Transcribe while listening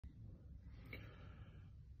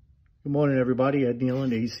Good morning, everybody. Ed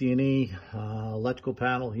Nealon, AC&E, electrical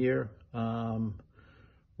panel here.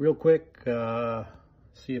 Real quick,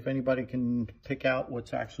 see if anybody can pick out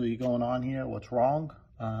what's actually going on here, what's wrong.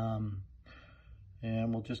 And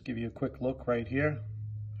we'll just give you a quick look right here.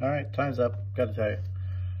 All right, time's up, gotta tell you.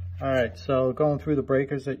 All right, so going through the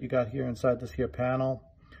breakers that you got here inside this here panel,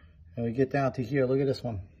 and we get down to here, look at this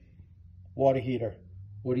one. Water heater.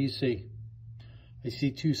 What do you see? I see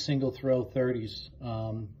two single throw 30s.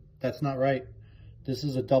 That's not right. This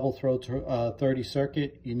is a double throw 30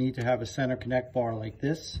 circuit. You need to have a center connect bar like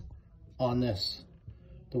this on this.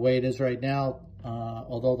 The way it is right now,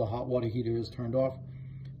 although the hot water heater is turned off,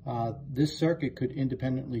 this circuit could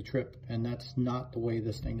independently trip, and that's not the way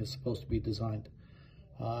this thing is supposed to be designed.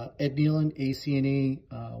 Ed Nealon, AC&E,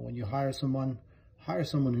 when you hire someone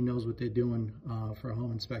who knows what they're doing for a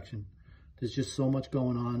home inspection. There's just so much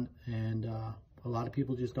going on, and a lot of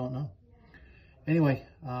people just don't know. Anyway,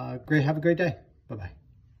 have a great day. Bye-bye.